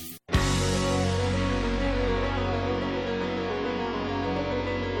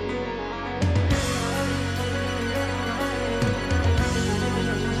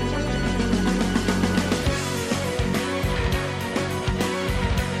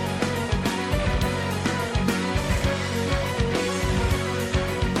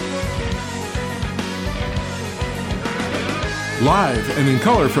Live and in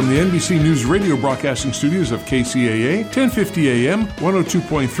color from the NBC News radio broadcasting studios of KCAA, 1050 AM,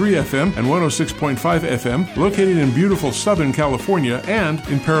 102.3 FM, and 106.5 FM, located in beautiful Southern California, and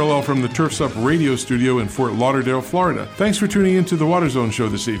in parallel from the Turfs Up radio studio in Fort Lauderdale, Florida. Thanks for tuning in to the Water Zone show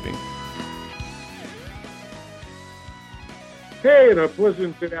this evening. Hey, and a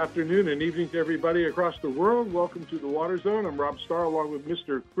pleasant good afternoon and evening to everybody across the world. Welcome to the Water Zone. I'm Rob Starr, along with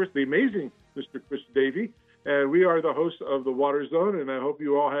Mr. Chris, the amazing Mr. Chris Davey. And we are the hosts of the Water Zone, and I hope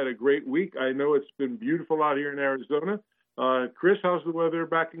you all had a great week. I know it's been beautiful out here in Arizona. Chris, how's the weather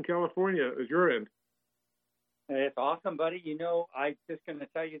back in California at your end? It's awesome, buddy. You know, I'm just going to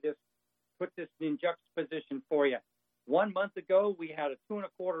tell you this, put this in juxtaposition for you. 1 month ago, we had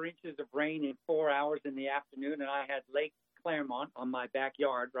 2¼ inches of rain in 4 hours in the afternoon, and I had Lake Claremont on my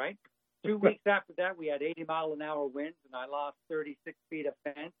backyard, right? 2 weeks after that, we had 80-mile-an-hour winds, and I lost 36 feet of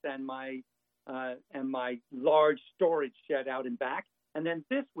fence and my large storage shed out and back. And then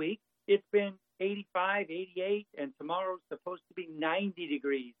this week, it's been 85, 88, and tomorrow's supposed to be 90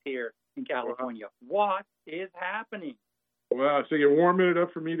 degrees here in California. Wow. What is happening? Wow, so you're warming it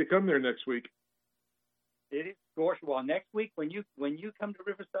up for me to come there next week. It is scorch. Well, next week, when you come to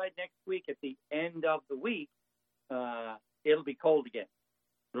Riverside next week at the end of the week, it'll be cold again.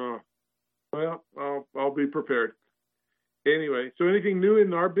 Oh, well, I'll be prepared. Anyway, so anything new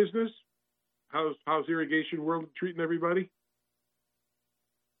in our business? How's Irrigation World treating everybody?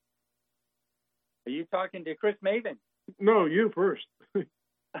 Are you talking to Chris Maven? No, you first.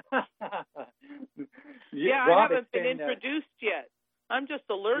 Yeah, I haven't been introduced yet. I'm just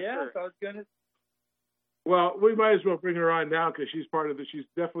a lurker. Yeah, I was gonna. Well, we might as well bring her on now because she's She's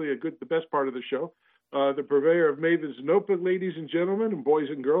definitely the best part of the show. The purveyor of Maven's Notebook, ladies and gentlemen, and boys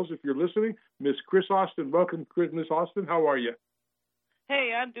and girls, if you're listening, Miss Chris Austin. Welcome, Miss Austin. How are you?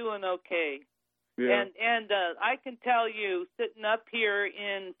 Hey, I'm doing okay. Yeah. And I can tell you, sitting up here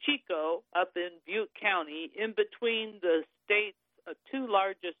in Chico, up in Butte County, in between the state's two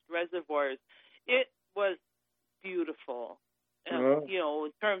largest reservoirs, it was beautiful. You know,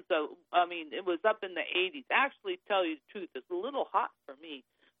 in terms of, I mean, it was up in the 80s. Actually, tell you the truth, it's a little hot for me.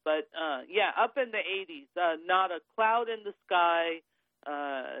 But, yeah, up in the 80s, not a cloud in the sky,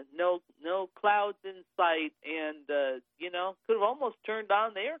 no clouds in sight, and, you know, could have almost turned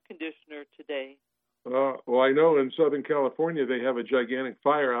on the air conditioner today. Well, I know in Southern California they have a gigantic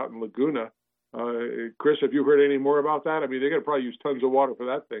fire out in Laguna. Chris, have you heard any more about that? I mean, they're going to probably use tons of water for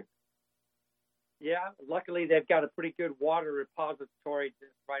that thing. Yeah, luckily they've got a pretty good water repository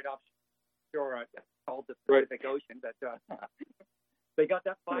just right offshore called the Pacific Ocean. But they got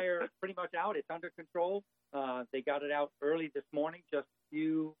that fire pretty much out. It's under control. They got it out early this morning, just a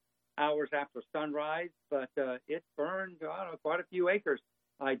few hours after sunrise. But it burned, I don't know, quite a few acres.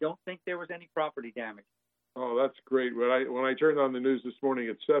 I don't think there was any property damage. Oh, that's great. When I turned on the news this morning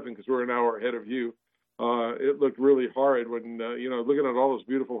at 7, because we're an hour ahead of you, it looked really horrid when, looking at all those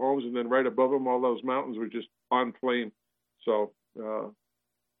beautiful homes, and then right above them, all those mountains were just on flame. So,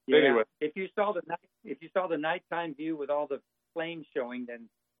 anyway. If you saw the nighttime view with all the flames showing, then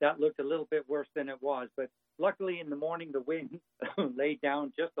that looked a little bit worse than it was. But luckily in the morning, the wind laid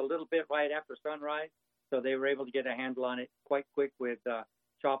down just a little bit right after sunrise, so they were able to get a handle on it quite quick with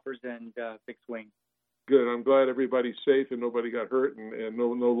choppers and fixed wing. Good. I'm glad everybody's safe and nobody got hurt and no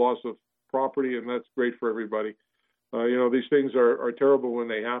loss of property, and that's great for everybody. These things are terrible when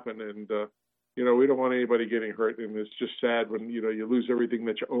they happen, and we don't want anybody getting hurt, and it's just sad when you lose everything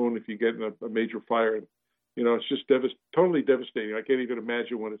that you own if you get in a major fire. And it's just totally devastating. I can't even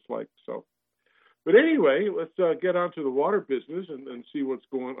imagine what it's like. So, but anyway, let's get on to the water business and see what's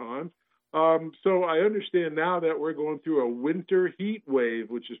going on. So I understand now that we're going through a winter heat wave,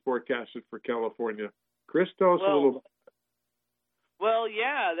 which is forecasted for California. Chris, tell us a little bit. Well,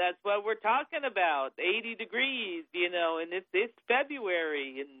 yeah, that's what we're talking about. 80 degrees, and it's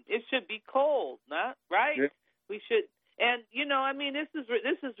February, and it should be cold, not right? Yeah. We should, and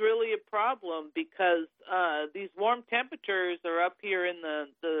this is really a problem because these warm temperatures are up here in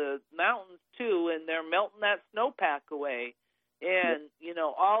the mountains too, and they're melting that snowpack away, and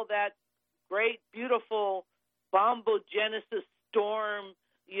all that great, beautiful bombogenesis storm,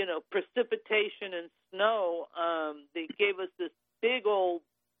 precipitation and snow. They gave us this big old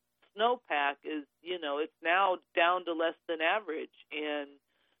snowpack is, it's now down to less than average, and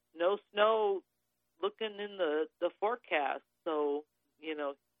no snow looking in the forecast. So,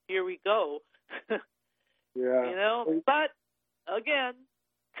 here we go. Yeah. But again,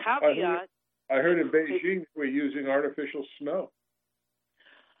 caveat. I heard in Beijing we're using artificial snow.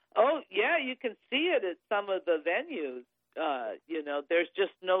 Oh, yeah, you can see it at some of the venues. there's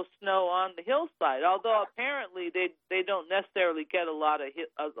just no snow on the hillside. Although apparently they don't necessarily get a lot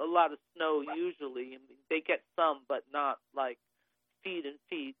of snow usually. I mean, they get some, but not like feet and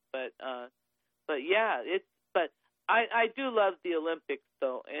feet. But yeah, But I do love the Olympics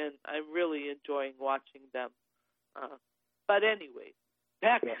though, and I'm really enjoying watching them. But anyway,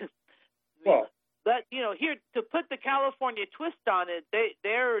 back. Yeah. Well, but here to put the California twist on it,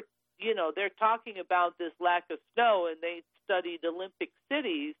 they're talking about this lack of snow, and they studied Olympic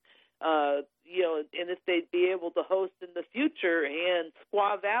cities, and if they'd be able to host in the future. And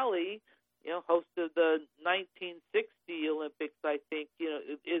Squaw Valley, hosted the 1960 Olympics, I think,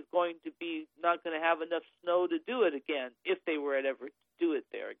 is going to be not going to have enough snow to do it again if they were to ever do it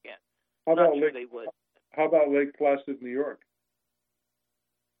there again. How not about sure they would. How about Lake Placid, New York?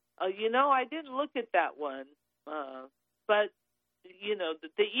 I didn't look at that one, but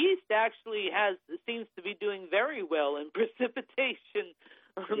the East actually seems to be doing very well in precipitation,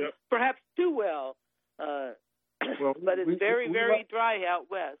 Yep. perhaps too well. But it's very dry out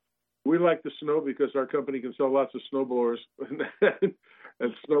west. We like the snow because our company can sell lots of snowblowers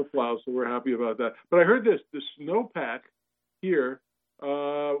and snowplows, so we're happy about that. But I heard the snowpack here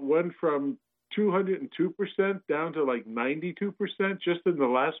went from 202% down to like 92% just in the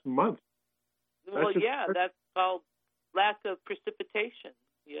last month. That's called lack of precipitation.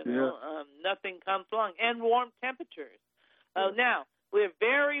 Nothing comes along, and warm temperatures. Now we're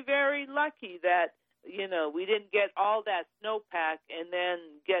very, very lucky that we didn't get all that snowpack and then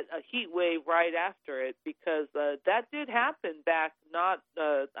get a heat wave right after it, because that did happen back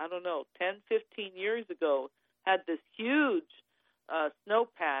 10, 15 years ago. Had this huge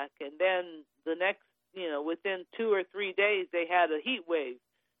snowpack, and then the next, within 2 or 3 days, they had a heat wave,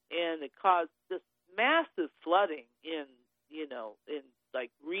 and it caused this massive flooding in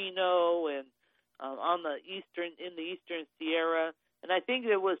like Reno and in the eastern Sierra. And I think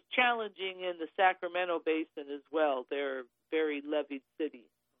it was challenging in the Sacramento Basin as well. They're very levied cities.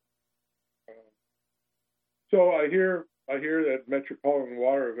 So I hear that Metropolitan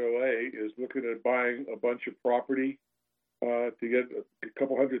Water of LA is looking at buying a bunch of property to get a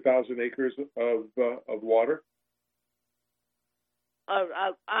couple 100,000 acres of water.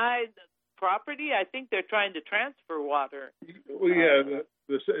 Property? I think they're trying to transfer water. Well, yeah,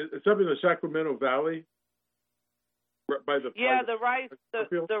 it's up in the Sacramento Valley.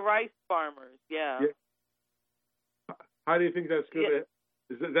 The rice farmers. Yeah. How do you think that's going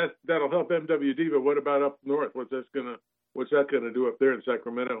to? That'll help MWD, but what about up north? What's that going to do up there in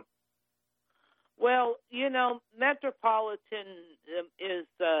Sacramento? Well, Metropolitan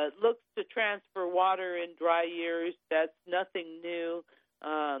looks to transfer water in dry years. That's nothing new.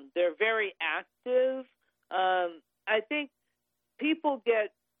 They're very active. I think people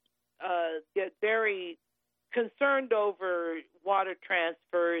get very concerned over water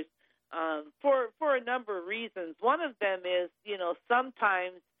transfers for a number of reasons. One of them is,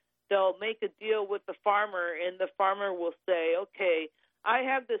 sometimes they'll make a deal with the farmer, and the farmer will say, okay, I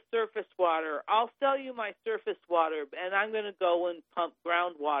have this surface water. I'll sell you my surface water, and I'm going to go and pump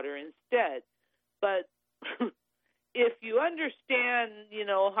groundwater instead. But if you understand,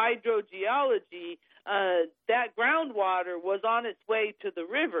 hydrogeology, that groundwater was on its way to the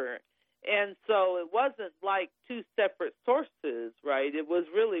river. And so it wasn't like two separate sources, right? It was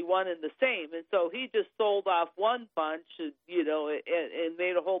really one and the same. And so he just sold off one bunch, and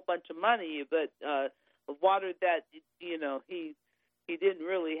made a whole bunch of money, but of water that, he didn't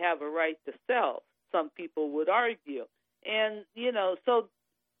really have a right to sell, some people would argue. And, so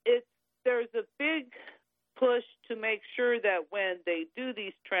there's a big push to make sure that when they do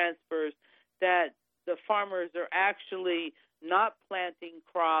these transfers, that the farmers are actually not planting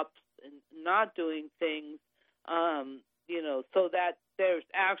crops and not doing things, so that there's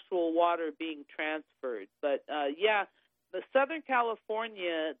actual water being transferred. But, the Southern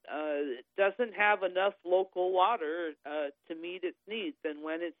California doesn't have enough local water to meet its needs. And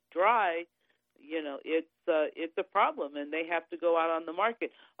when it's dry, it's a problem, and they have to go out on the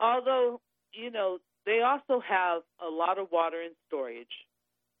market. Although, they also have a lot of water in storage.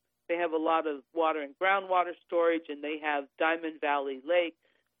 They have a lot of water in groundwater storage, and they have Diamond Valley Lake.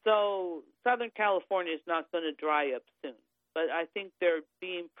 So Southern California is not going to dry up soon. But I think they're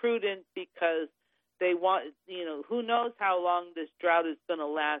being prudent because they want, who knows how long this drought is going to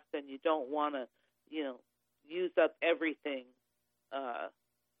last, and you don't want to, use up everything to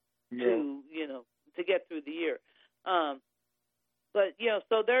get through the year. But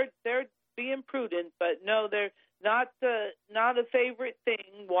so they're being prudent, but no, they're not a favorite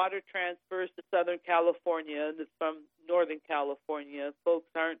thing. Water transfers to Southern California from Northern California. Folks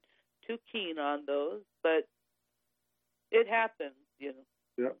aren't too keen on those, but it happens, you know.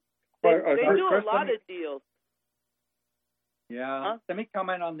 Yeah. They do a lot of deals. Yeah. Huh? Let me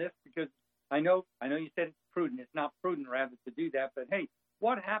comment on this because I know you said it's prudent. It's not prudent, rather, to do that. But hey,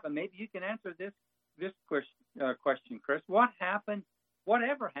 what happened? Maybe you can answer this question, Chris.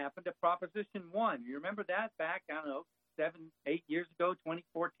 Whatever happened to Proposition 1? You remember that back, I don't know, 7-8 years ago,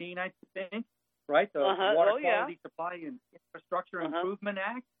 2014, I think, right? The Water Quality Supply and Infrastructure Improvement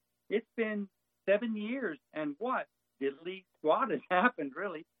Act. It's been 7 years, and what? Diddly squat has happened,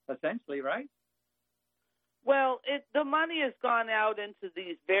 really, essentially, right? Well, the money has gone out into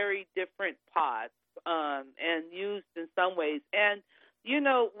these very different pots and used in some ways. And, you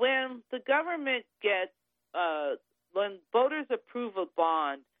know, when the government gets, when voters approve a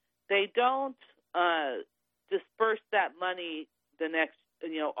bond, they don't disperse that money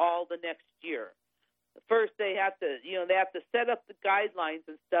all the next year. First, they have to set up the guidelines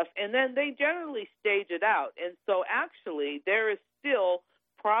and stuff, and then they generally stage it out. And so, actually, there is still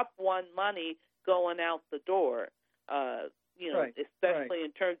Prop 1 money going out the door, especially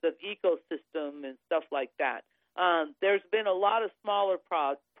in terms of ecosystem and stuff like that. There's been a lot of smaller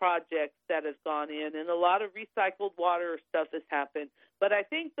projects that have gone in, and a lot of recycled water stuff has happened. But I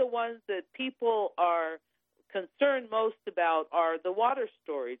think the ones that people are concerned most about are the water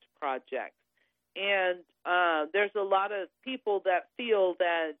storage projects. And there's a lot of people that feel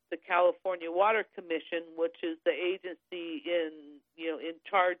that the California Water Commission, which is the agency in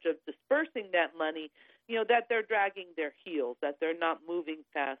charge of dispersing that money, that they're dragging their heels, that they're not moving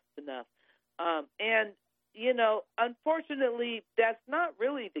fast enough. And unfortunately, that's not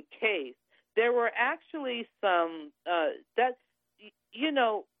really the case. There were actually some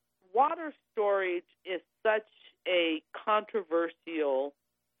water storage is such a controversial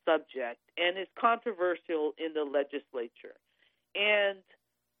subject, and it's controversial in the legislature. And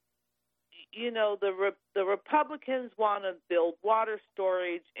the Republicans want to build water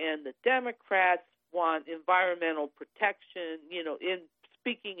storage, and the Democrats want environmental protection, in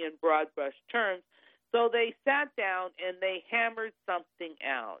speaking in broad brush terms. So they sat down and they hammered something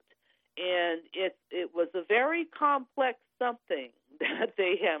out. And it was a very complex something that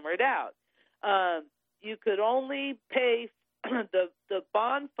they hammered out. You could only pay, the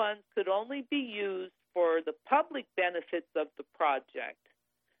bond funds could only be used for the public benefits of the project,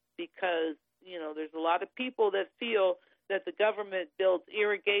 because, there's a lot of people that feel that the government builds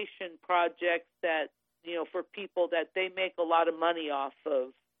irrigation projects that, for people that they make a lot of money off of,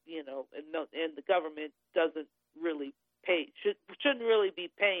 and the government doesn't really pay, shouldn't really be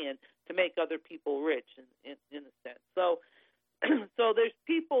paying to make other people rich in a sense. So so there's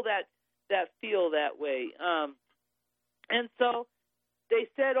people that feel that way. And so they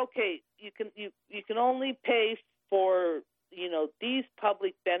said, okay, you can only pay for, these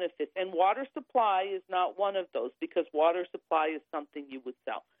public benefits, and water supply is not one of those, because water supply is something you would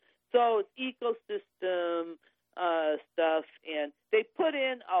sell. So it's ecosystem stuff, and they put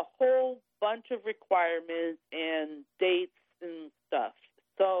in a whole bunch of requirements and dates and stuff.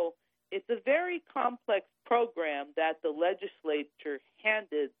 So it's a very complex program that the legislature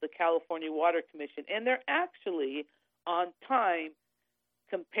handed the California Water Commission, and they're actually on time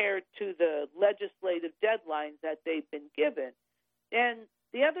compared to the legislative deadlines that they've been given. And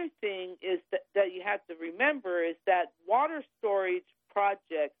the other thing is that you have to remember is that water storage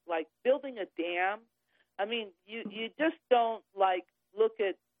projects, like building a dam, I mean, you just don't look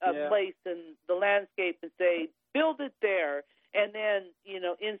at a place in the landscape and say, build it there, and then,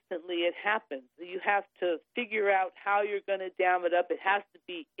 instantly it happens. You have to figure out how you're going to dam it up. It has to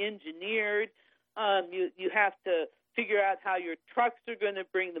be engineered. You have to figure out how your trucks are going to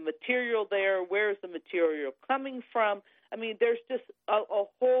bring the material there. Where's the material coming from? I mean, there's just a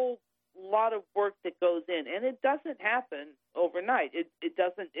whole lot of work that goes in, and it doesn't happen overnight. It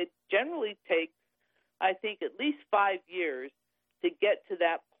doesn't. It generally takes, I think, at least 5 years to get to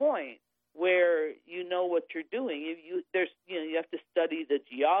that point where you know what you're doing. You have to study the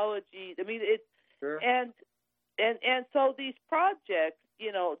geology. I mean, it's sure. And so these projects,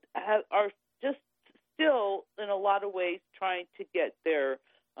 are just still in a lot of ways trying to get their,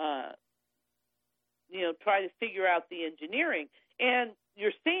 try to figure out the engineering. And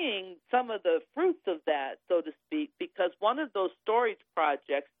you're seeing some of the fruits of that, so to speak, because one of those storage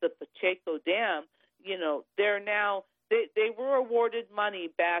projects, the Pacheco Dam, they're now, they were awarded money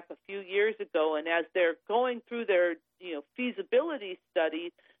back a few years ago, and as they're going through their, feasibility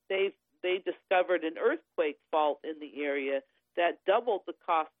studies, they discovered an earthquake fault in the area that doubled the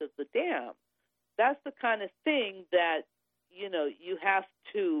cost of the dam. That's the kind of thing that, you have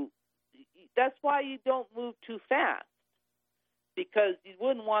to, that's why you don't move too fast, because you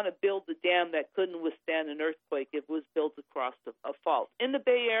wouldn't want to build a dam that couldn't withstand an earthquake if it was built across a fault. In the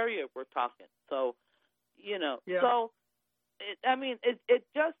Bay Area, we're talking. So, so, it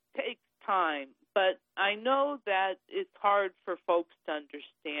just takes time. But I know that it's hard for folks to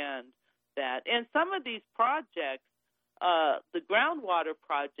understand that. And some of these projects, the groundwater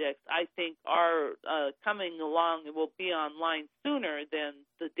projects, I think, are coming along and will be online sooner than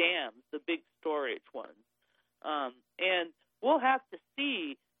the dams, the big storage ones. And we'll have to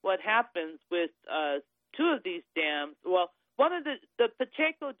see what happens with two of these dams. Well, one of the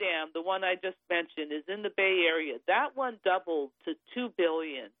Pacheco Dam, the one I just mentioned, is in the Bay Area. That one doubled to $2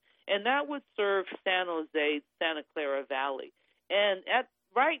 billion, and that would serve San Jose, Santa Clara Valley. And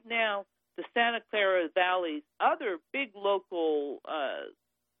right now, the Santa Clara Valley's other big local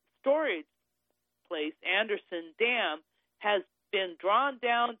storage place, Anderson Dam, has been drawn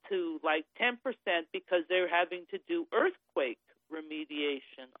down to like 10% because they're having to do earthquake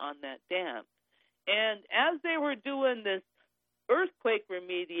remediation on that dam. And as they were doing this earthquake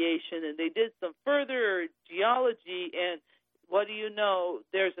remediation, and they did some further geology, and what do you know,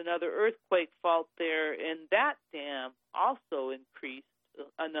 there's another earthquake fault there, and that dam also increased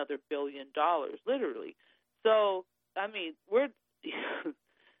another $1 billion, literally. So, I mean, we're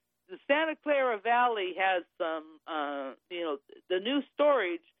the Santa Clara Valley has some, the new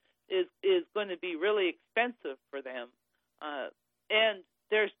storage is going to be really expensive for them, and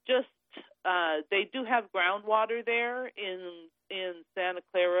there's just they do have groundwater there in Santa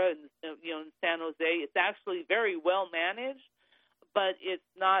Clara and in San Jose. It's actually very well managed, but it's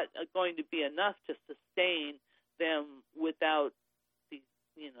not going to be enough to sustain them without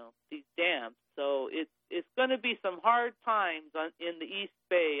these dams. So it's going to be some hard times in the East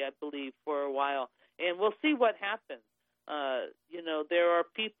Bay, I believe, for a while, and we'll see what happens. There are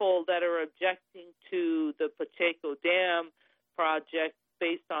people that are objecting to the Pacheco Dam project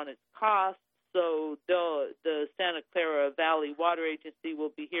based on its cost. So the Santa Clara Valley Water Agency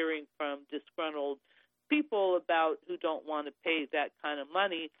will be hearing from disgruntled people about who don't want to pay that kind of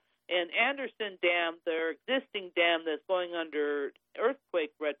money. And Anderson Dam, their existing dam that's going under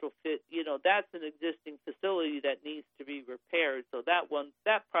earthquake retrofit, that's an existing facility that needs to be repaired. So that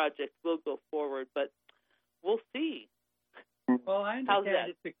project will go forward, but we'll see. Well, I understand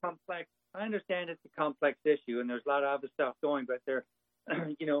it's a complex. I understand it's a complex issue, and there's a lot of other stuff going. But there,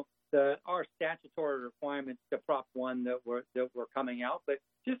 our statutory requirements to Prop 1 that were coming out. But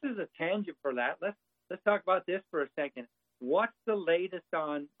just as a tangent for that, let's talk about this for a second. What's the latest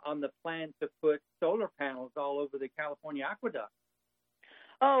on the plan to put solar panels all over the California aqueduct?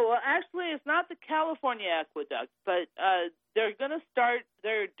 Oh, well, actually, it's not the California aqueduct, but they're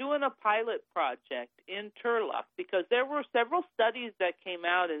doing a pilot project in Turlock because there were several studies that came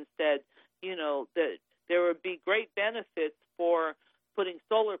out and said, that there would be great benefits for putting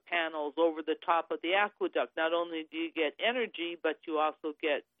solar panels over the top of the aqueduct. Not only do you get energy, but you also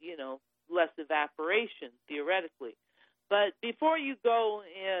get, less evaporation, theoretically. But before you go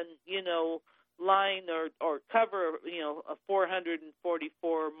and, line or cover, a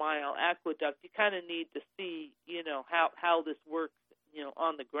 444-mile aqueduct, you kind of need to see, how this works,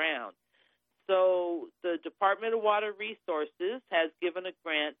 on the ground. So the Department of Water Resources has given a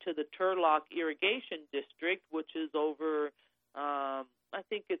grant to the Turlock Irrigation District, which is over, I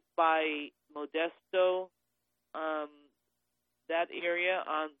think it's by Modesto, that area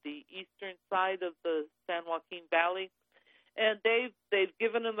on the eastern side of the San Joaquin Valley. And they've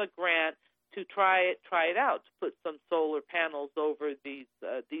given them a grant to try it out, to put some solar panels over these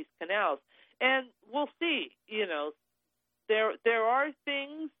canals, and we'll see. There are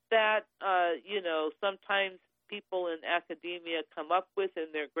things that sometimes people in academia come up with,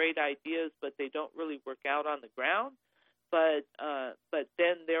 and they're great ideas, but they don't really work out on the ground. But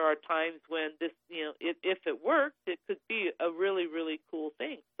then there are times when this, if it works, it could be a really, really cool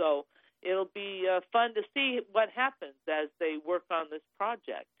thing. So it'll be fun to see what happens as they work on this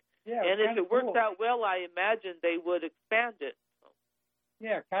project. Yeah, and if it works out well, I imagine they would expand it.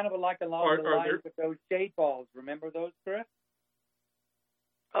 Yeah, kind of like along the lines with those shade balls. Remember those, Chris?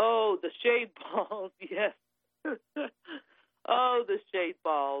 Oh, the shade balls, yes. Oh, the shade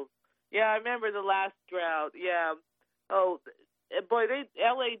balls. Yeah, I remember the last drought. Yeah. Oh, boy,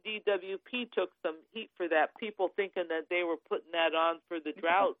 LADWP took some heat for that. People thinking that they were putting that on for the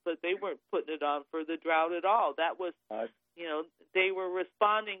drought, but they weren't putting it on for the drought at all. That was, they were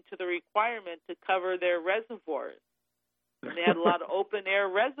responding to the requirement to cover their reservoirs. And they had a lot of open air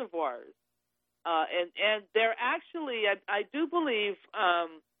reservoirs. And they're actually, I do believe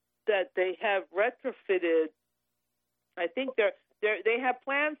that they have retrofitted. I think they have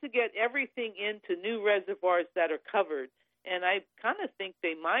plans to get everything into new reservoirs that are covered, and I kind of think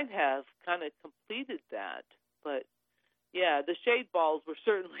they might have kind of completed that. But yeah, the shade balls were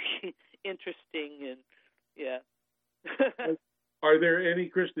certainly interesting, and yeah. Are there any,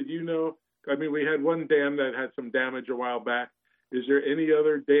 Chris, that you know? I mean, we had one dam that had some damage a while back. Is there any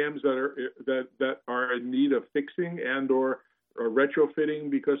other dams that are in need of fixing or retrofitting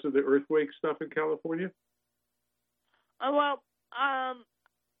because of the earthquake stuff in California? Well, I'm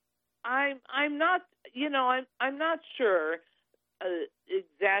not, I'm not sure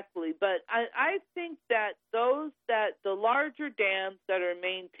exactly, but I think that the larger dams that are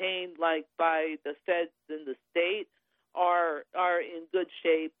maintained like by the feds in the state are in good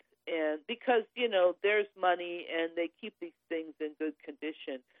shape, and because there's money and they keep these things in good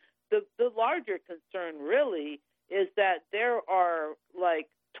condition. The larger concern really is that there are like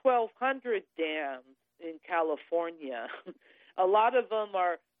 1,200 dams in California. A lot of them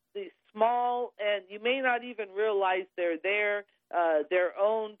are these small, and you may not even realize they're there. They're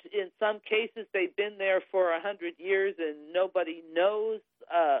owned, in some cases, they've been there for 100 years, and nobody knows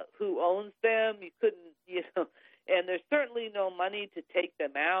who owns them. You couldn't, and there's certainly no money to take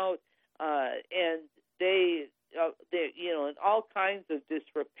them out, and they're in all kinds of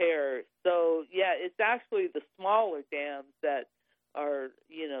disrepair. So, yeah, it's actually the smaller dams that are,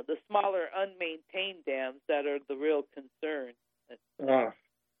 the smaller unmaintained dams that are the real concern.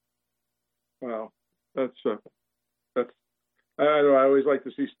 Wow, that's I don't know. I always like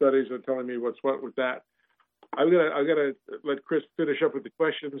to see studies that telling me what's what with that. I'm gonna let Chris finish up with the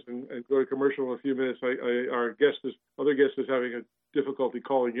questions and go to commercial in a few minutes. Our other guest is having a difficulty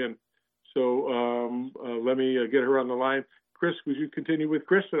calling in, so let me get her on the line. Chris, would you continue with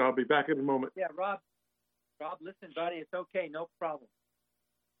Chris, and I'll be back in a moment. Yeah, Rob, listen, buddy, it's okay, no problem.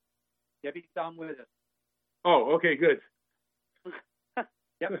 Debbie's on with us. Oh, okay, good.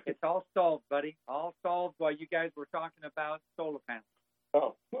 Yep, it's all solved, buddy. All solved while you guys were talking about solar panels.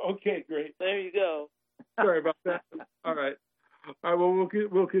 Oh, okay, great. There you go. Sorry about that. All right. Well, we'll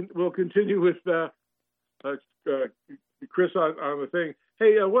continue with Chris on the thing.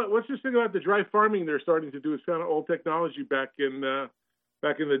 Hey, what's this thing about the dry farming they're starting to do? It's kind of old technology back in the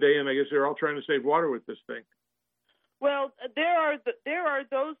day, and I guess they're all trying to save water with this thing. Well, there are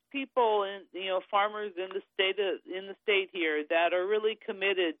those people, farmers in the state here that are really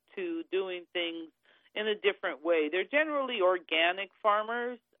committed to doing things in a different way. They're generally organic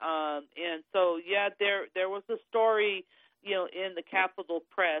farmers, and so there was a story, in the Capitol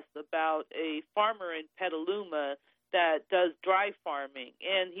Press about a farmer in Petaluma that does dry farming,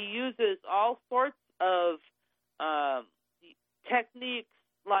 and he uses all sorts of techniques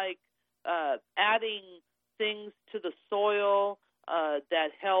like adding things to the soil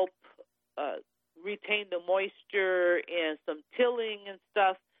that help retain the moisture, and some tilling and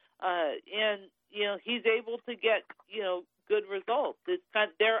stuff, and he's able to get good results. It's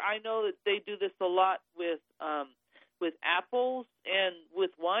I know that they do this a lot with apples and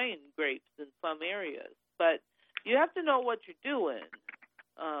with wine grapes in some areas, but you have to know what you're doing.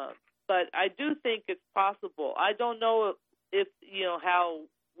 But I do think it's possible. I don't know if how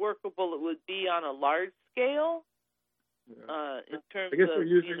workable it would be on a large scale. In terms of, I guess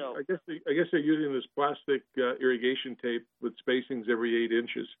they're using this plastic irrigation tape with spacings every 8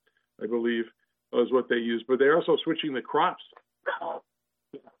 inches, I believe, is what they use. But they're also switching the crops to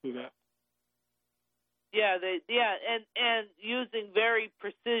that. Yeah, and using very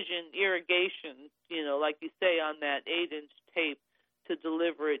precision irrigation, like you say, on that 8-inch tape to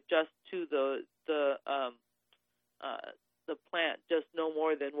deliver it just to the plant, just no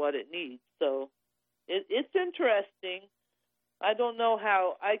more than what it needs. So it's interesting. I don't know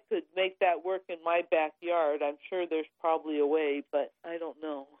how I could make that work in my backyard. I'm sure there's probably a way, but I don't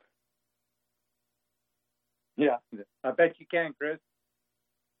know. Yeah, I bet you can, Chris.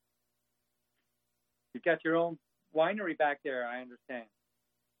 You got your own winery back there, I understand.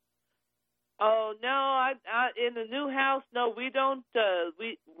 Oh no, I in the new house. No, we don't.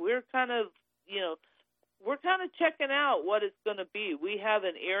 We're kind of checking out what it's going to be. We have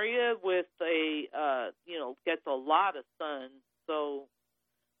an area with gets a lot of sun. So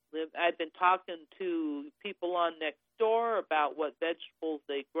I've been talking to people on next door about what vegetables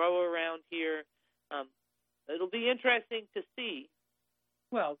they grow around here. It'll be interesting to see.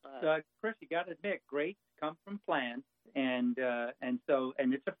 Well, Chris, you got to admit, grapes come from plants, and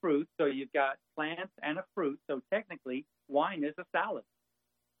it's a fruit. So you've got plants and a fruit. So technically, wine is a salad.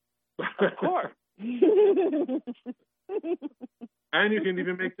 Of course. And you can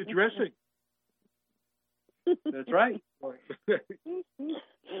even make the dressing. That's right.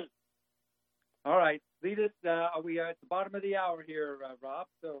 All right, lead us. We are at the bottom of the hour here, Rob.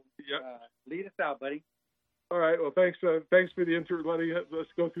 So lead us out, buddy. All right. Well, thanks for the let's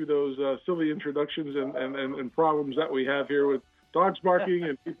go through those silly introductions and problems that we have here with dogs barking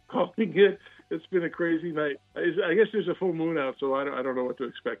and people calling in. It's been a crazy night. I guess there's a full moon out, so I don't know what to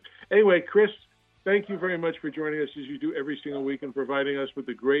expect. Anyway, Chris, thank you very much for joining us as you do every single week and providing us with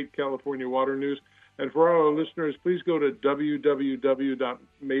the great California water news. And for all our listeners, please go to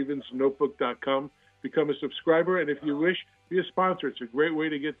www.mavensnotebook.com, become a subscriber, and if you wish, be a sponsor. It's a great way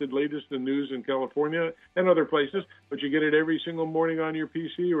to get the latest in news in California and other places, but you get it every single morning on your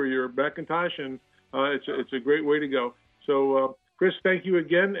PC or your Macintosh, and it's a great way to go. So, Chris, thank you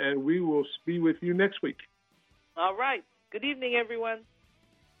again, and we will be with you next week. All right. Good evening, everyone.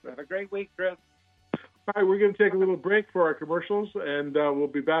 Have a great week, Chris. All right, we're going to take a little break for our commercials, and we'll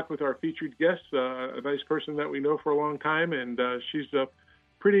be back with our featured guest, a nice person that we know for a long time, and she's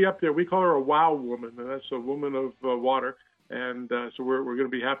pretty up there. We call her a wow woman, and that's a woman of water, and so we're going to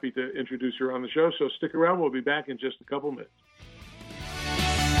be happy to introduce her on the show. So stick around. We'll be back in just a couple minutes.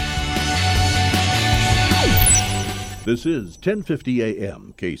 This is 1050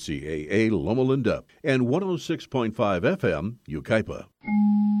 AM, KCAA Loma Linda, and 106.5 FM, Yucaipa.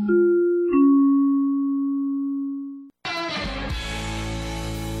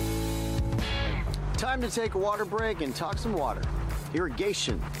 Time to take a water break and talk some water.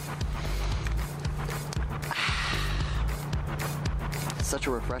 Irrigation. Such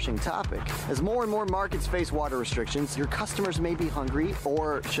a refreshing topic. As more and more markets face water restrictions, your customers may be hungry,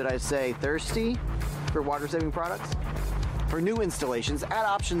 or should I say thirsty, for water-saving products. For new installations, add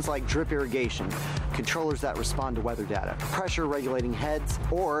options like drip irrigation, controllers that respond to weather data, pressure-regulating heads,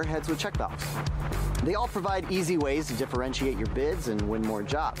 or heads with check valves. They all provide easy ways to differentiate your bids and win more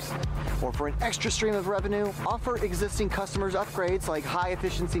jobs. Or for an extra stream of revenue, offer existing customers upgrades like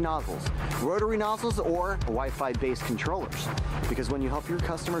high-efficiency nozzles, rotary nozzles, or Wi-Fi-based controllers. Because when you help your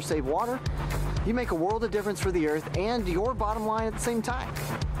customers save water, you make a world of difference for the earth and your bottom line at the same time.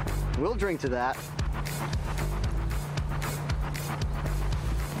 We'll drink to that.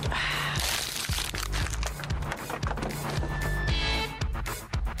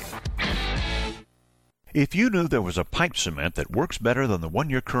 If you knew there was a pipe cement that works better than the one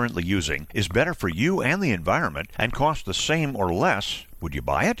you're currently using, is better for you and the environment, and costs the same or less, would you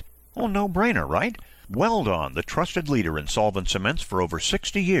buy it? Oh, no-brainer, right? Weldon, the trusted leader in solvent cements for over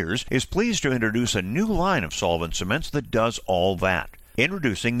 60 years, is pleased to introduce a new line of solvent cements that does all that.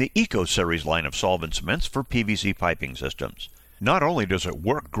 Introducing the Eco Series line of solvent cements for PVC piping systems. Not only does it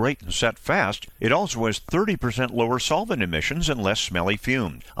work great and set fast, it also has 30% lower solvent emissions and less smelly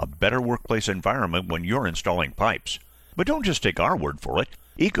fumes, a better workplace environment when you're installing pipes. But don't just take our word for it.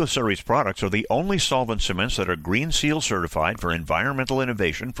 EcoSeries products are the only solvent cements that are Green Seal certified for environmental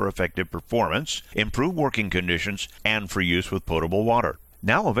innovation for effective performance, improved working conditions, and for use with potable water.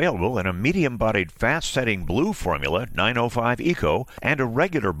 Now available in a medium-bodied fast-setting blue formula, 905 Eco, and a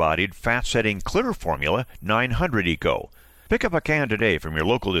regular-bodied fast-setting clear formula, 900 Eco. Pick up a can today from your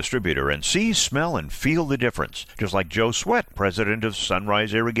local distributor and see, smell, and feel the difference, just like Joe Sweat, president of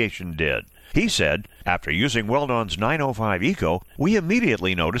Sunrise Irrigation, did. He said, after using Weldon's 905 Eco, we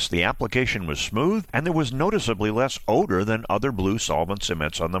immediately noticed the application was smooth and there was noticeably less odor than other blue solvent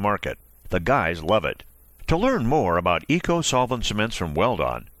cements on the market. The guys love it. To learn more about Eco Solvent Cements from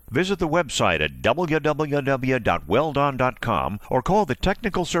Weldon, visit the website at www.weldon.com or call the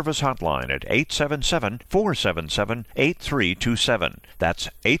technical service hotline at 877-477-8327. That's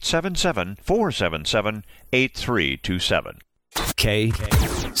 877-477-8327.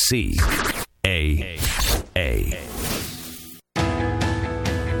 KCAA.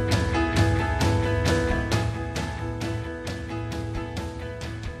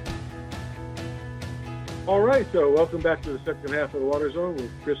 All right, so welcome back to the second half of the Water Zone with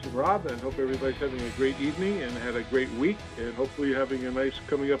Chris and Rob, and hope everybody's having a great evening and had a great week, and hopefully you're having a nice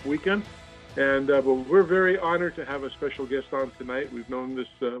coming up weekend. And we're very honored to have a special guest on tonight. We've known this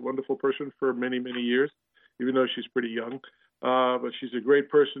wonderful person for many, many years, even though she's pretty young. But she's a great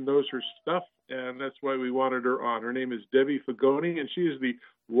person, knows her stuff, and that's why we wanted her on. Her name is Debby Figoni, and she is the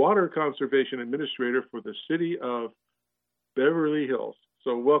Water Conservation Administrator for the City of Beverly Hills.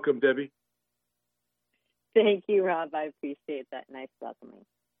 So welcome, Debby. Thank you, Rob. I appreciate that nice welcoming.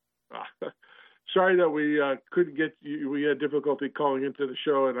 Sorry that we couldn't get you. We had difficulty calling into the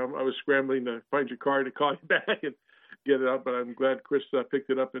show, and I was scrambling to find your card to call you back and get it up. But I'm glad Chris picked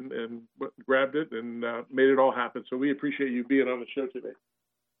it up and grabbed it and made it all happen. So we appreciate you being on the show today.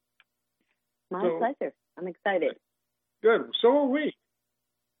 My pleasure. I'm excited. Good. So are we.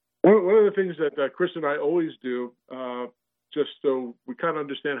 One of the things that Chris and I always do, just so we kind of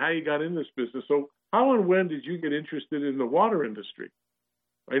understand how you got in this business. So how and when did you get interested in the water industry?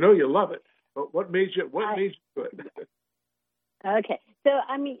 I know you love it. What made you do it? Okay. So,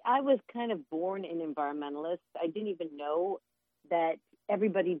 I was kind of born an environmentalist. I didn't even know that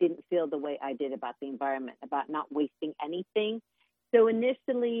everybody didn't feel the way I did about the environment, about not wasting anything. So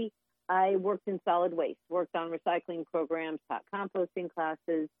initially, I worked in solid waste, worked on recycling programs, taught composting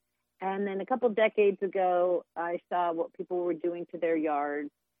classes. And then a couple decades ago, I saw what people were doing to their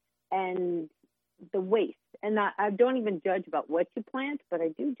yards and the waste. And I don't even judge about what you plant, but I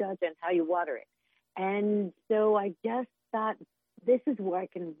do judge on how you water it. And so I just thought, this is where I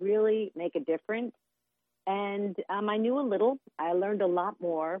can really make a difference. And I knew a little. I learned a lot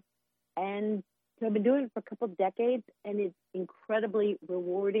more. And so I've been doing it for a couple of decades, and it's incredibly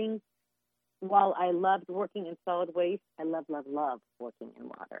rewarding. While I loved working in solid waste, I love working in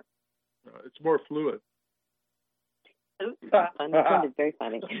water. It's more fluid. It's very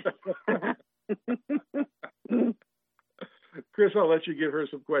funny. Chris, I'll let you give her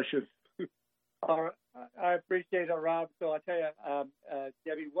some questions. All right. I appreciate it, Rob. So I'll tell you,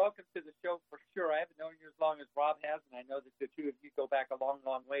 Debbie, welcome to the show for sure. I haven't known you as long as Rob has, and I know that the two of you go back a long,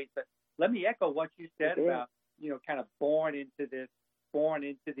 long ways. But let me echo what you said about, kind of born into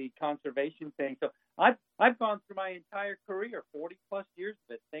the conservation thing. So I've gone through my entire career, 40 plus years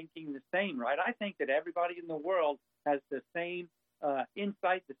of it, thinking the same, right? I think that everybody in the world has the same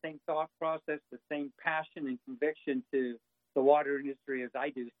insight, the same thought process, the same passion and conviction to the water industry as I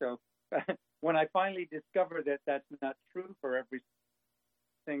do. So when I finally discovered that that's not true for every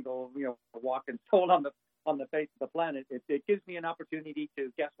single, walking soul on the face of the planet, it gives me an opportunity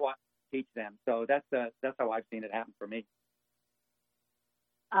to, guess what, teach them. So that's how I've seen it happen for me.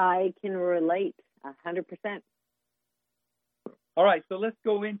 I can relate 100%. All right, so let's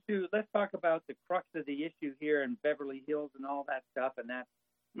talk about the crux of the issue here in Beverly Hills and all that stuff, and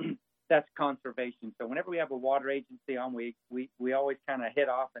that's conservation. So whenever we have a water agency on, we always kind of hit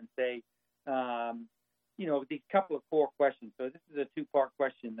off and say, these couple of core questions. So this is a two-part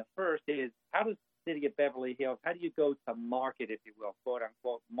question. The first is, how does the City of Beverly Hills, how do you go to market, if you will, quote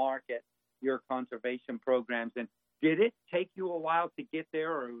unquote, market your conservation programs? And did it take you a while to get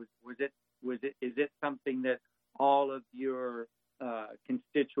there, or is it something that all of your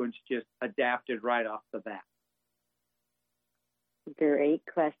constituents just adapted right off the bat? Great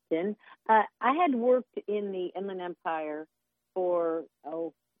question. I had worked in the Inland Empire for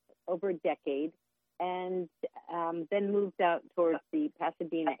over a decade, and then moved out towards the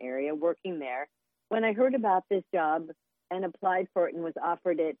Pasadena area, working there. When I heard about this job and applied for it and was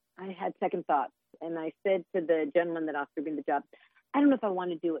offered it, I had second thoughts. And I said to the gentleman that offered me the job, I don't know if I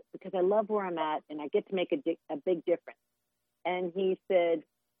want to do it because I love where I'm at and I get to make a big difference. And he said,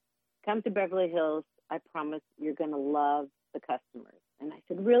 come to Beverly Hills. I promise you're going to love the customers. And I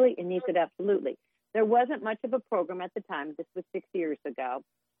said, really? And he said, absolutely. There wasn't much of a program at the time. This was 6 years ago.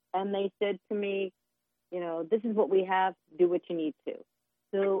 And they said to me, this is what we have. Do what you need to.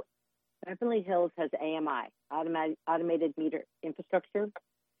 So Beverly Hills has AMI, automated meter infrastructure.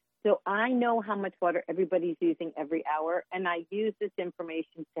 So I know how much water everybody's using every hour, and I use this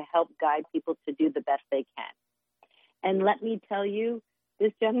information to help guide people to do the best they can. And let me tell you,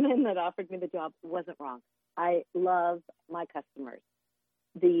 this gentleman that offered me the job wasn't wrong. I love my customers.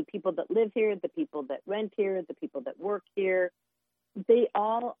 The people that live here, the people that rent here, the people that work here, they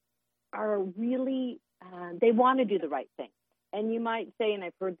all are really, they want to do the right thing. And you might say, and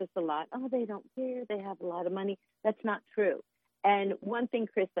I've heard this a lot, oh, they don't care, they have a lot of money. That's not true. And one thing,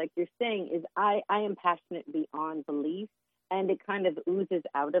 Chris, like you're saying, is I am passionate beyond belief, and it kind of oozes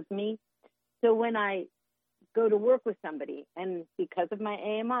out of me. So when I go to work with somebody, and because of my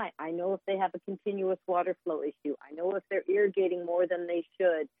AMI, I know if they have a continuous water flow issue. I know if they're irrigating more than they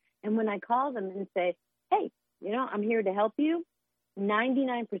should. And when I call them and say, hey, I'm here to help you,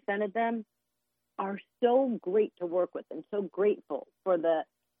 99% of them are so great to work with and so grateful for the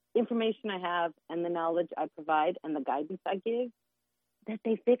information I have and the knowledge I provide and the guidance I give, that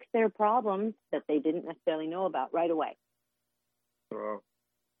they fix their problems that they didn't necessarily know about right away.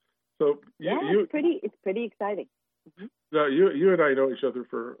 So it's pretty exciting. Mm-hmm. Now, you and I know each other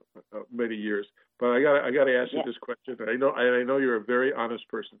for many years, but I got to ask you this question. I know you're a very honest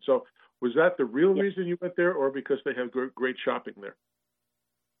person. So was that the real reason you went there, or because they have great shopping there?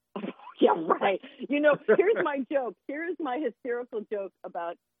 Yeah, right. Here's my joke. Here's my hysterical joke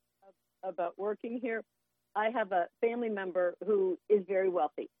about working here. I have a family member who is very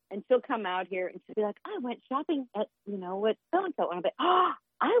wealthy, and she'll come out here and she'll be like, I went shopping at, at so-and-so. And I'll be,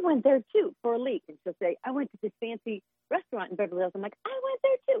 I went there too for a leak. And she'll say, I went to this fancy restaurant in Beverly Hills. I'm like, I went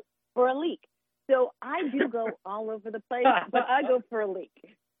there too for a leak. So I do go all over the place, but I go for a leak.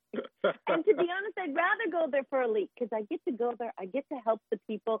 And to be honest, I'd rather go there for a leak because I get to go there. I get to help the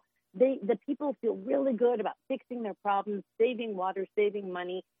people. the people feel really good about fixing their problems, saving water, saving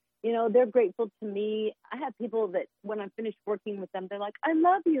money. You know, they're grateful to me. I have people that when I'm finished working with them, they're like, I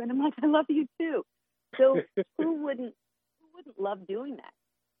love you. And I'm like, I love you too. So who wouldn't love doing that?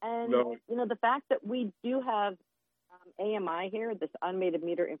 And, you know, the fact that we do have AMI here, this automated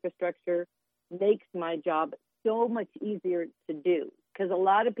meter infrastructure, makes my job so much easier to do. Because a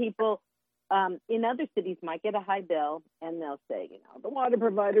lot of people in other cities might get a high bill and they'll say, you know, the water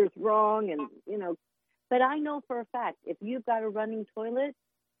provider's wrong. And, you know, but I know for a fact, if you've got a running toilet,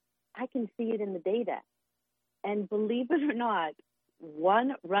 I can see it in the data. And believe it or not,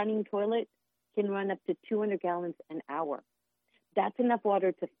 one running toilet can run up to 200 gallons an hour. That's enough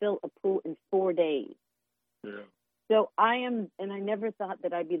water to fill a pool in 4 days. Yeah. So I am, and I never thought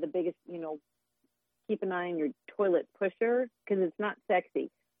that I'd be the biggest, you know, keep an eye on your toilet pusher, because it's not sexy.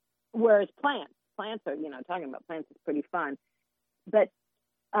 Whereas plants are, you know, talking about plants is pretty fun. But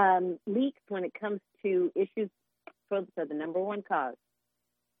leaks, when it comes to issues, toilets are the number one cause.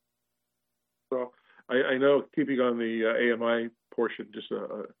 So I know, keeping on the AMI portion, just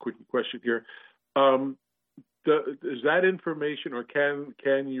a quick question here. Is that information, or can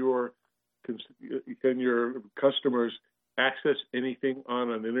your customers access anything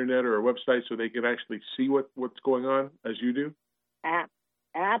on an internet or a website so they can actually see what's going on as you do?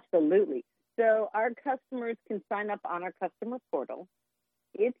 Absolutely. So our customers can sign up on our customer portal.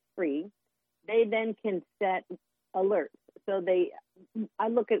 It's free. They then can set alerts. So I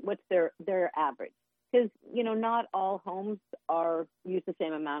look at what's their average, because, you know, not all homes use the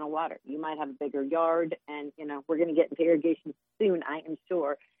same amount of water. You might have a bigger yard, and, you know, we're going to get into irrigation soon, I am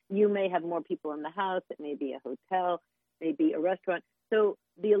sure. You may have more people in the house. It may be a hotel, maybe a restaurant. So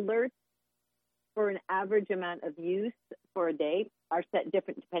the alerts for an average amount of use for a day are set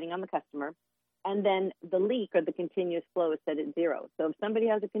different depending on the customer. And then the leak, or the continuous flow, is set at 0. So if somebody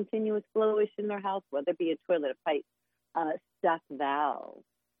has a continuous flow issue in their house, whether it be a toilet, a pipe, stuck valve,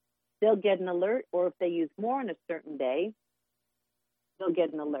 they'll get an alert. Or if they use more on a certain day, they'll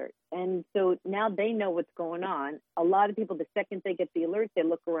get an alert. And so now they know what's going on. A lot of people, the second they get the alert, they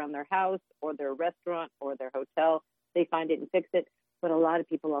look around their house or their restaurant or their hotel. They find it and fix it. But a lot of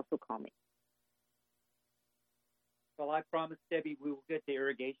people also call me. Well, I promised, Debbie, we will get to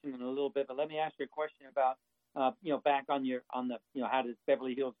irrigation in a little bit, but let me ask you a question about, back on the, how does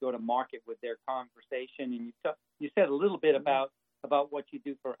Beverly Hills go to market with their conversation? And you said a little bit about what you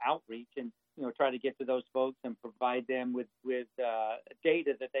do for outreach, and, try to get to those folks and provide them with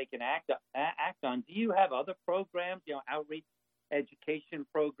data that they can act on. Do you have other programs, outreach education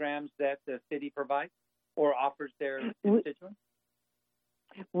programs that the city provides or offers their constituents?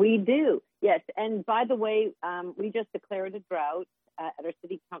 We do, yes. And by the way, we just declared a drought at our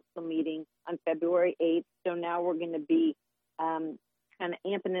city council meeting on February 8th. So now we're going to be kind of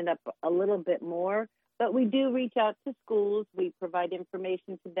amping it up a little bit more. But we do reach out to schools. We provide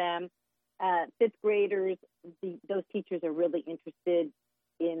information to them. Fifth graders, those teachers are really interested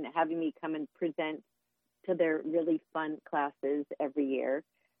in having me come and present to their really fun classes every year.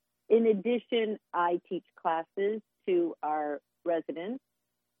 In addition, I teach classes to our residents.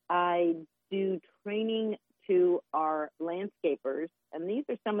 I do training to our landscapers, and these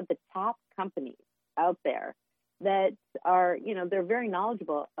are some of the top companies out there that are, they're very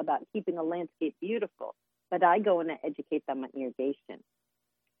knowledgeable about keeping a landscape beautiful, but I go in and educate them on irrigation.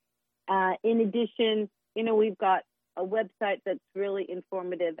 In addition, we've got a website that's really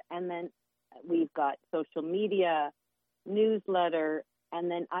informative, and then we've got social media, newsletter, and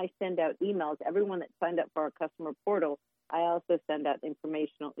then I send out emails. Everyone that signed up for our customer portal, I also send out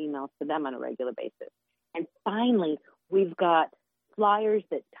informational emails to them on a regular basis. And finally, we've got flyers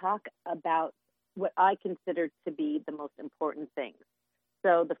that talk about what I consider to be the most important things.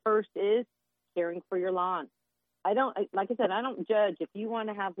 So the first is caring for your lawn. I don't judge. If you want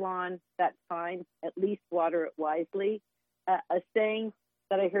to have lawn, that's fine. At least water it wisely. A saying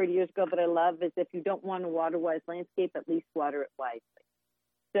that I heard years ago that I love is, if you don't want a water-wise landscape, at least water it wisely.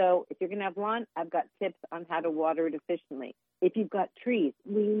 So if you're going to have lawn, I've got tips on how to water it efficiently. If you've got trees,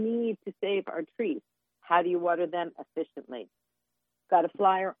 we need to save our trees. How do you water them efficiently? Got a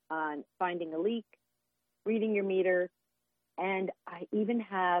flyer on finding a leak, reading your meter, and I even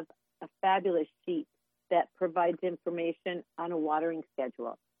have a fabulous sheet that provides information on a watering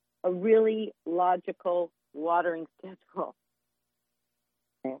schedule, a really logical watering schedule.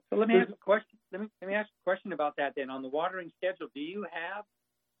 So let me ask a question. Let me ask a question about that then. On the watering schedule, do you have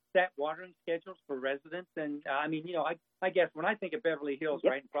set watering schedules for residents? And I guess when I think of Beverly Hills,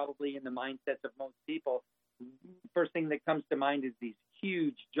 yep, right, and probably in the mindsets of most people, first thing that comes to mind is these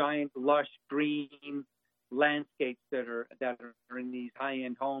huge, giant, lush green landscapes that are in these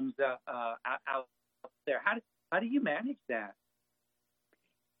high-end homes out there. How do you manage that?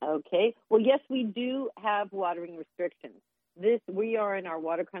 Okay. Well, yes, we do have watering restrictions. We are in our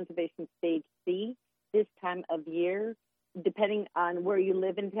water conservation stage C. This time of year, depending on where you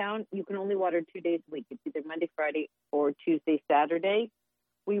live in town, you can only water 2 days a week. It's either Monday, Friday, or Tuesday, Saturday.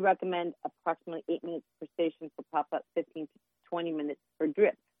 We recommend approximately 8 minutes per station for pop-up, 15 to 20 minutes per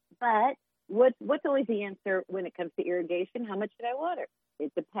drip. But what's always the answer when it comes to irrigation? How much should I water?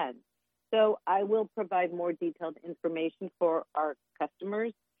 It depends. So I will provide more detailed information for our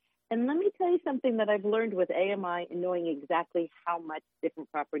customers. And let me tell you something that I've learned with AMI and knowing exactly how much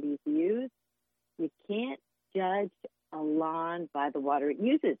different properties use. You can't judge a lawn by the water it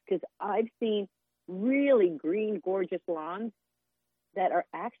uses, because I've seen really green, gorgeous lawns that are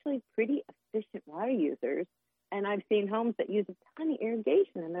actually pretty efficient water users. And I've seen homes that use a ton of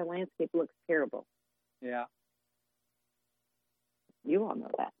irrigation and their landscape looks terrible. Yeah. You all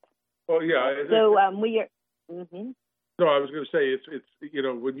know that. Well, yeah. So we are. Mm-hmm. No, I was going to say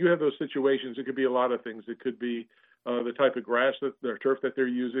it's when you have those situations, it could be a lot of things. It could be the type of grass their turf that they're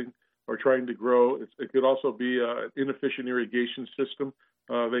using or trying to grow. It could also be an inefficient irrigation system.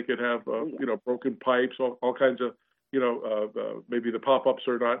 They could have broken pipes, all kinds of maybe the pop-ups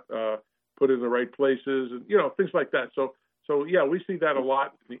are not put in the right places, and things like that. So yeah, we see that a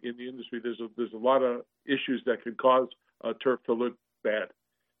lot in the industry. There's a lot of issues that could cause turf to look bad.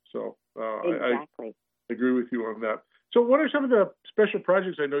 So exactly. I agree with you on that. So what are some of the special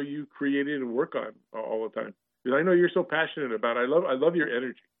projects I know you created and work on all the time? Because I know you're so passionate about it. I love your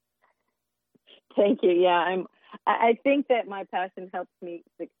energy. Thank you. Yeah, I think that my passion helps me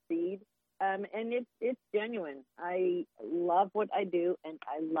succeed, and it's genuine. I love what I do, and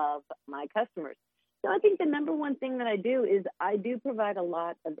I love my customers. So I think the number one thing that I do is I do provide a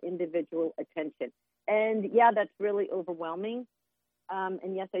lot of individual attention. And yeah, that's really overwhelming.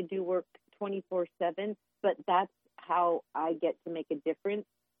 And yes, I do work 24/7, but that's how I get to make a difference.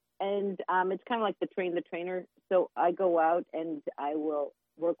 And it's kind of like the train the trainer. So I go out and I will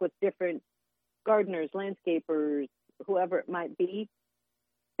work with different gardeners, landscapers, whoever it might be.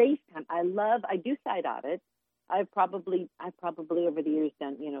 FaceTime. I do site audits. I've probably over the years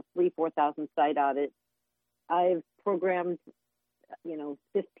done 3,000-4,000 site audits. I've programmed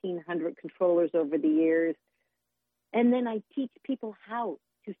 1,500 controllers over the years, and then I teach people how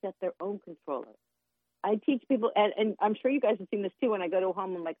to set their own controller. I teach people, and I'm sure you guys have seen this too. When I go to a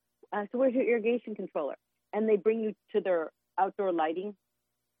home, I'm like, so where's your irrigation controller? And they bring you to their outdoor lighting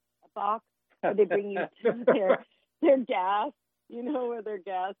box, or they bring you to their gas, where their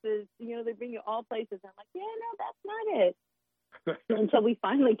gas is. They bring you all places. I'm like, yeah, no, that's not it. Until we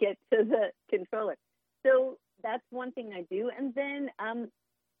finally get to the controller. So that's one thing I do. And then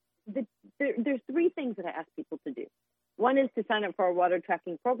there's three things that I ask people to do. One is to sign up for our water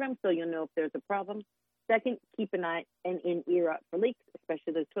tracking program, so you'll know if there's a problem. Second, keep an eye and an ear out for leaks,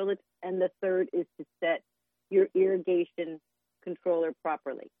 especially those toilets. And the third is to set your irrigation controller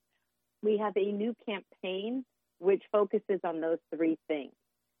properly. We have a new campaign which focuses on those three things.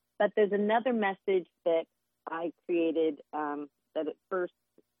 But there's another message that I created that at first,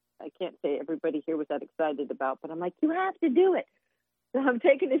 I can't say everybody here was that excited about, but I'm like, you have to do it. So I'm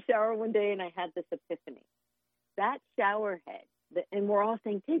taking a shower one day and I had this epiphany. That shower head, and we're all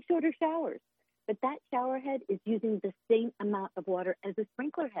saying, take shorter showers, but that shower head is using the same amount of water as a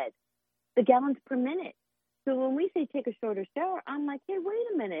sprinkler head, the gallons per minute. So when we say take a shorter shower, I'm like, hey, wait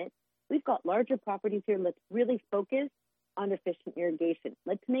a minute. We've got larger properties here. Let's really focus on efficient irrigation.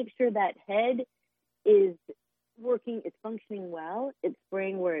 Let's make sure that head is working, it's functioning well, it's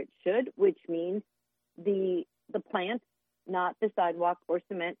spraying where it should, which means the plant, not the sidewalk or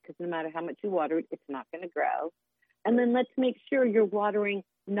cement, because no matter how much you water it, it's not going to grow. And then let's make sure you're watering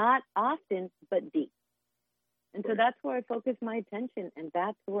not often, but deep. And so that's where I focus my attention, and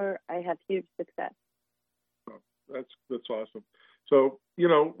that's where I have huge success. Oh, that's awesome. So,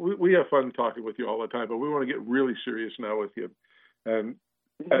 we have fun talking with you all the time, but we want to get really serious now with you and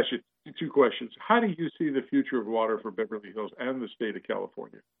ask you two questions. How do you see the future of water for Beverly Hills and the state of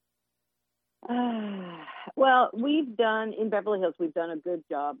California? Well, in Beverly Hills, we've done a good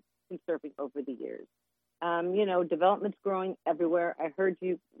job conserving over the years. Development's growing everywhere. I heard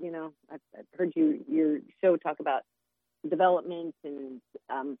you, I've heard your show talk about development and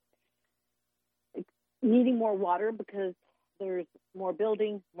needing more water because there's more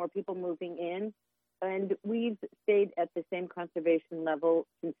building, more people moving in. And we've stayed at the same conservation level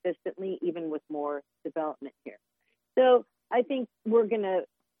consistently, even with more development here. So I think we're going to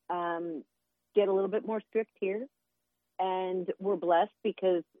get a little bit more strict here. And we're blessed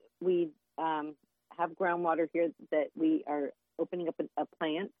because we have have groundwater here that we are opening up a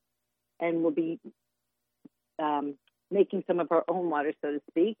plant, and we'll be making some of our own water, so to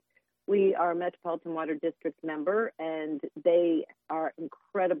speak. We are a Metropolitan Water District member, and they are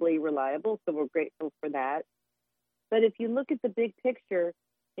incredibly reliable, so we're grateful for that. But if you look at the big picture,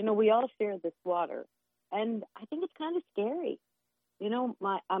 we all share this water, and I think it's kind of scary.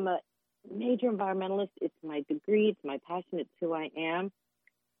 I'm a major environmentalist. It's my degree. It's my passion. It's who I am.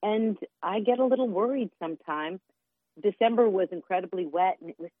 And I get a little worried sometimes. December was incredibly wet,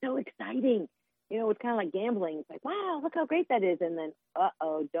 and it was so exciting. It's kind of like gambling. It's like, wow, look how great that is. And then,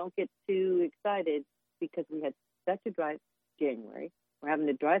 don't get too excited because we had such a dry January. We're having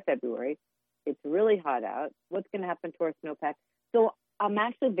a dry February. It's really hot out. What's going to happen to our snowpack? So I'm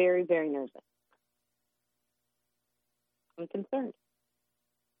actually very, very nervous. I'm concerned.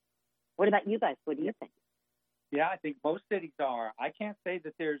 What about you guys? What do you think? Yeah, I think most cities are. I can't say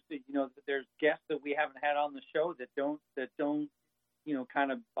that there's guests that we haven't had on the show that don't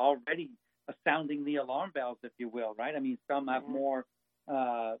kind of already sounding the alarm bells, if you will, right? I mean, some have more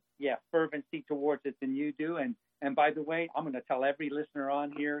fervency towards it than you do. And by the way, I'm going to tell every listener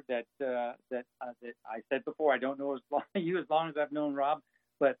on here that I said before, I don't know as long as I've known Rob,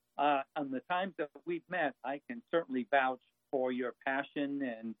 but on the times that we've met, I can certainly vouch for your passion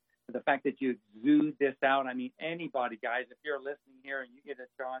and the fact that you exude this out. I mean, anybody, guys, if you're listening here and you get a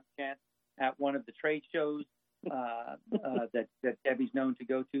chance at one of the trade shows that Debbie's known to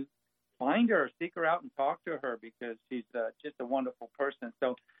go to, find her, seek her out, and talk to her because she's just a wonderful person.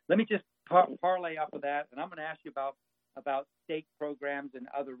 So let me just parlay off of that, and I'm going to ask you about state programs and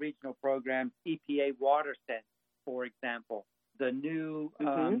other regional programs. EPA WaterSense, for example, the new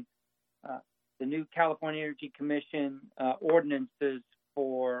California Energy Commission ordinances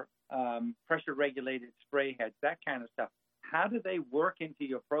for pressure-regulated spray heads, that kind of stuff. How do they work into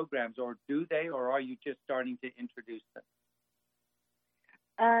your programs, or do they, or are you just starting to introduce them?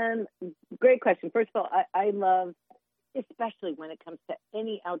 Great question. First of all, I love, especially when it comes to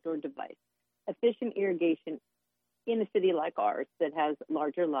any outdoor device, efficient irrigation in a city like ours that has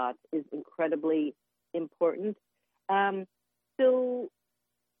larger lots is incredibly important. So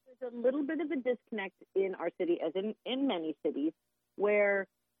there's a little bit of a disconnect in our city, as in many cities, where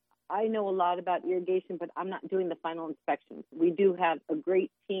I know a lot about irrigation, but I'm not doing the final inspections. We do have a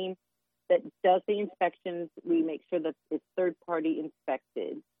great team that does the inspections. We make sure that it's third-party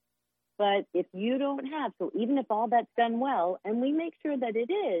inspected. But if you don't have, so even if all that's done well, and we make sure that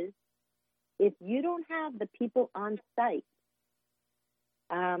it is, if you don't have the people on site,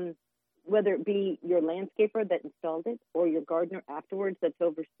 whether it be your landscaper that installed it or your gardener afterwards that's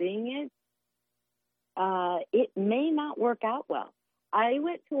overseeing it, it may not work out well. I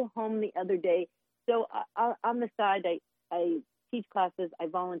went to a home the other day. So on the side, I teach classes. I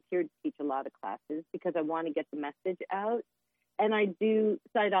volunteered to teach a lot of classes because I want to get the message out. And I do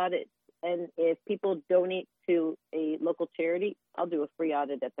site audits. And if people donate to a local charity, I'll do a free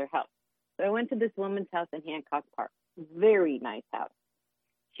audit at their house. So I went to this woman's house in Hancock Park. Very nice house.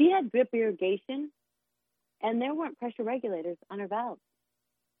 She had drip irrigation, and there weren't pressure regulators on her valves.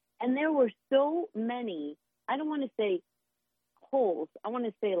 And there were so many, I don't want to say holes, I want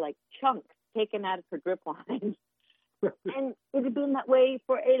to say like chunks taken out of her drip line. And it had been that way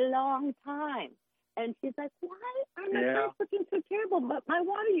for a long time. And she's like, why are my plants looking so terrible? But my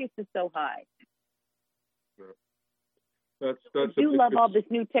water use is so high. That's I do love all this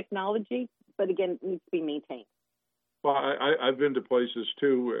new technology, but again, it needs to be maintained. Well, I've been to places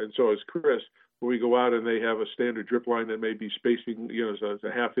too, and so has Chris, where we go out and they have a standard drip line that may be spacing, it's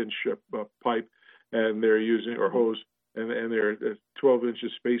a half-inch pipe, and they're using, or hose, and they're 12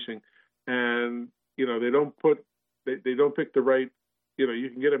 inches spacing, and they don't pick the right. You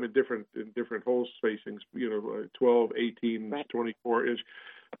can get them in different hole spacings, 12, 18, right. 24 inch.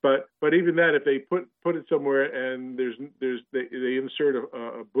 But even that, if they put it somewhere and they insert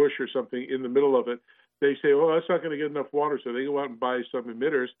a bush or something in the middle of it, they say, oh, that's not going to get enough water. So they go out and buy some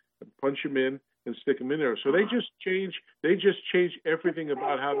emitters and punch them in and stick them in there. So they just change everything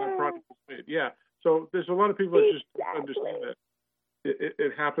about how that product is made. Yeah. So there's a lot of people that just don't understand that.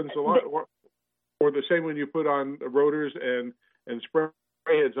 It happens a lot. Or the same when you put on rotors and spray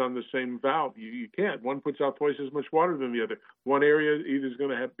heads on the same valve. You can't. One puts out twice as much water than the other. One area either is going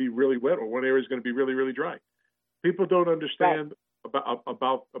to be really wet or one area is going to be really, really dry. People don't understand about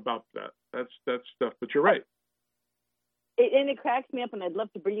that. That's stuff. But you're right. And it cracks me up, and I'd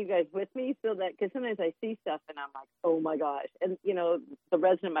love to bring you guys with me so that, because sometimes I see stuff and I'm like, oh my gosh. And, the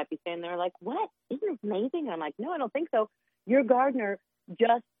resident might be standing there like, what? Isn't this amazing? And I'm like, no, I don't think so. Your gardener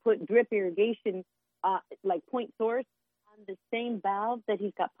just put drip irrigation, like point source, on the same valve that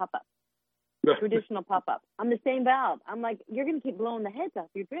he's got pop-up. traditional pop-up. I'm the same valve. I'm like, you're going to keep blowing the heads off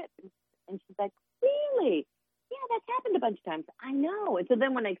your drip. And she's like, really? Yeah, that's happened a bunch of times. I know. And so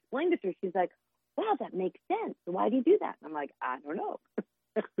then when I explained it to her, she's like, wow, that makes sense. So why do you do that? And I'm like, I don't know.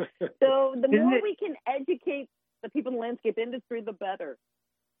 So the more we can educate the people in the landscape industry, the better.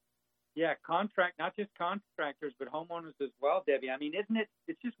 Yeah, not just contractors, but homeowners as well, Debbie. I mean,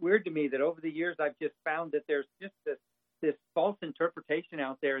 it's just weird to me that over the years I've just found that there's just this false interpretation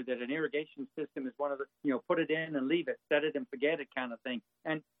out there that an irrigation system is one of the, put it in and leave it, set it and forget it kind of thing.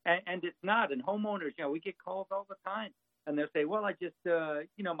 And it's not. And homeowners, we get calls all the time. And they'll say, well, I just,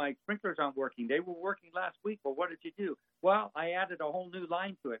 my sprinklers aren't working. They were working last week. Well, what did you do? Well, I added a whole new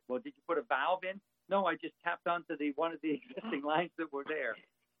line to it. Well, did you put a valve in? No, I just tapped onto one of the existing lines that were there.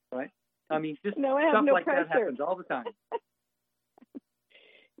 Right? I mean, just stuff like pressure. That happens all the time.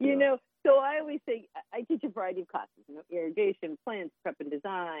 So I always say I teach a variety of classes, irrigation, plants, prep and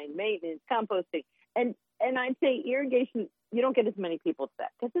design, maintenance, composting. And I'd say irrigation, you don't get as many people to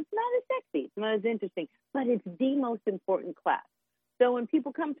that because it's not as sexy, it's not as interesting, but it's the most important class. So when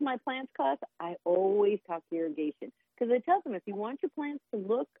people come to my plants class, I always talk irrigation because I tell them if you want your plants to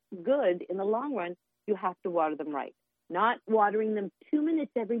look good in the long run, you have to water them right. Not watering them 2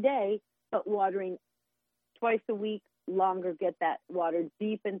 minutes every day, but watering twice a week, longer, get that water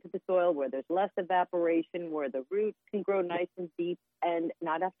deep into the soil where there's less evaporation, where the roots can grow nice and deep and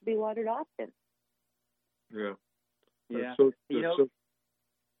not have to be watered often. Yeah. Yeah.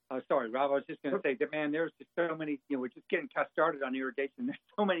 Sorry, Rob, I was just going to say that, man, there's just so many, we're just getting started on irrigation. There's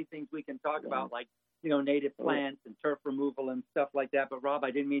so many things we can talk about, like, native plants and turf removal and stuff like that. But, Rob,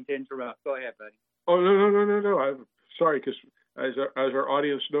 I didn't mean to interrupt. Go ahead, buddy. Oh, no. I'm sorry, because as our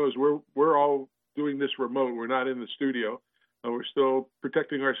audience knows, we're all doing this remote. We're not in the studio. We're still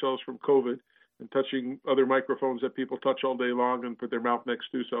protecting ourselves from COVID and touching other microphones that people touch all day long and put their mouth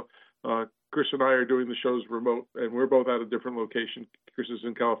next to. So Chris and I are doing the shows remote, and we're both at a different location. Chris is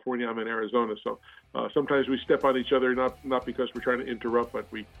in California. I'm in Arizona. So sometimes we step on each other, not because we're trying to interrupt,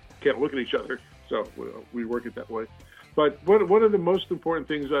 but we can't look at each other. So we work it that way. But one of the most important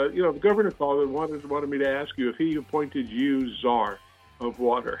things, the governor called and wanted me to ask you if he appointed you czar of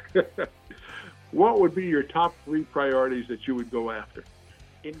water. What would be your top 3 priorities that you would go after?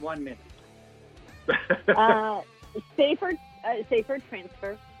 In 1 minute. Safer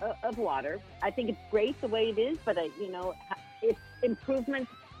transfer of water. I think it's great the way it is, but it's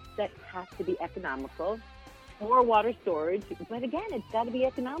improvements that have to be economical. More water storage, but again, it's got to be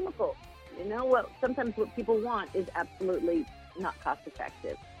economical. Sometimes what people want is absolutely not cost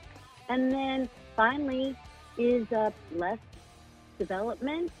effective. And then finally is less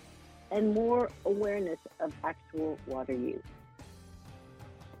development and more awareness of actual water use.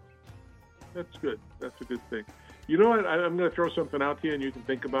 That's good. That's a good thing. You know what? I'm going to throw something out to you, and you can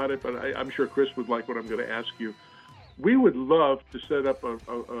think about it, but I'm sure Chris would like what I'm going to ask you. We would love to set up a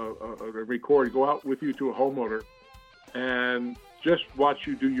record, go out with you to a homeowner, and just watch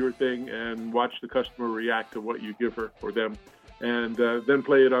you do your thing and watch the customer react to what you give her or them, and then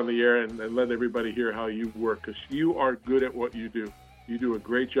play it on the air and let everybody hear how you work, because you are good at what you do. You do a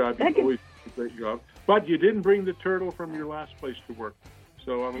great job. You always do a great job. But you didn't bring the turtle from your last place to work.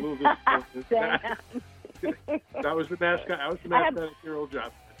 So I'm a little disappointed. That was the mascot. I was the mascot at your old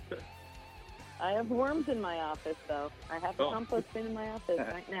job. I have worms in my office, though. I have a compost bin in my office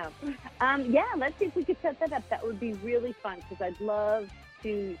right now. Let's see if we could set that up. That would be really fun, because I'd love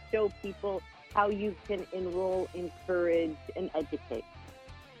to show people how you can enroll, encourage, and educate.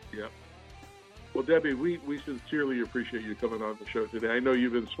 Yeah. Well, Debbie, we sincerely appreciate you coming on the show today. I know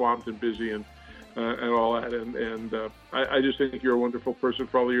you've been swamped and busy and all that, and I just think you're a wonderful person.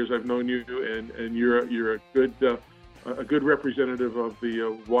 For all the years I've known you, and you're a good representative of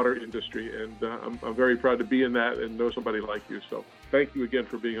the water industry, and I'm very proud to be in that and know somebody like you. So thank you again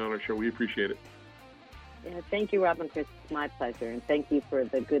for being on our show. We appreciate it. Yeah, thank you, Rob and Chris. It's my pleasure, and thank you for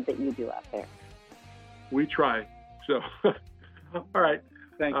the good that you do out there. We try. So, all right.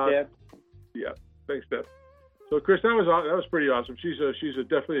 Thanks, Deb. Yeah, thanks, Deb. So, Chris, that was pretty awesome. She's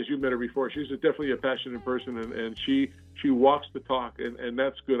definitely, as you met her before, she's definitely a passionate person, and she walks the talk, and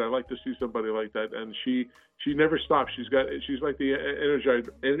that's good. I like to see somebody like that, and she never stops. She's like the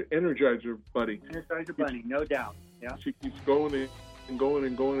Energizer Bunny. Energizer Bunny, no doubt. Yeah. She keeps going and going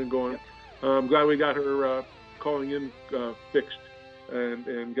and going and going. Yep. I'm glad we got her calling in fixed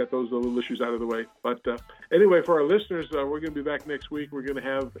and got those little issues out of the way. But anyway, for our listeners, we're going to be back next week. We're going to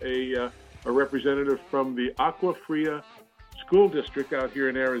have a representative from the Agua Fria School District out here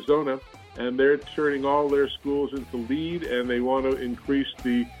in Arizona, and they're turning all their schools into LEED, and they want to increase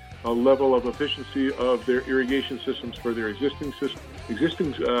the level of efficiency of their irrigation systems for their existing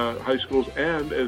existing high schools and as